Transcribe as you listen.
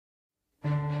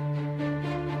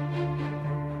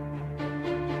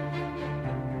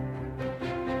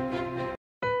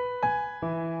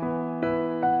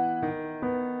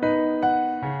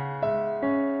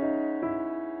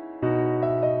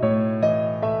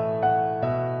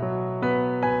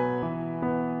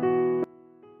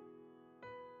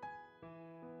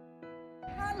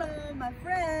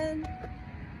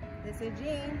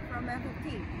Jean from FFT.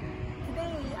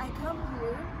 Today I come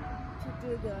here to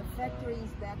do the factory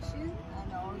inspection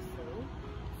and also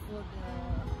for the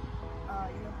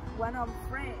one of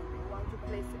friends want to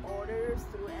place orders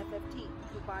through FFT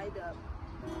to buy the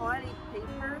toilet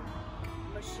paper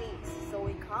machines. So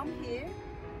we come here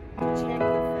to check the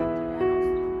factory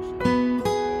and also the machine.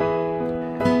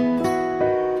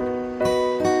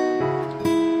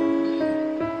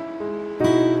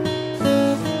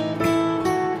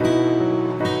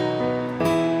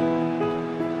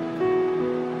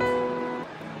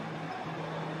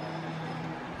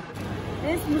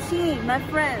 This machine, my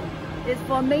friend, is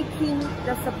for making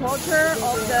the supporter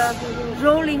of the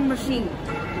rolling machine.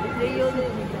 They use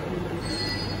it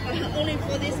only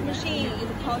for this machine. It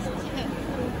costs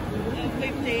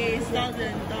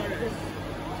 $50,000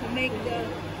 to make the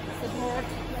support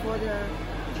for the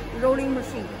rolling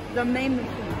machine, the main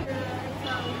machine. It's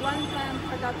a one-time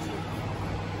production.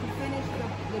 To finish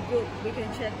the good, we can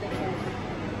check the quality.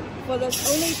 For the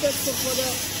only for the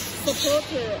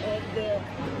supporter of the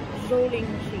rolling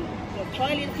machine, the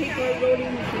toilet paper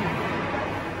rolling machine,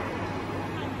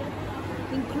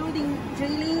 including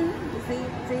drilling,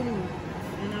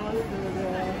 and also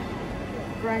the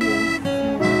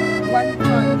grinding 1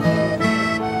 ton.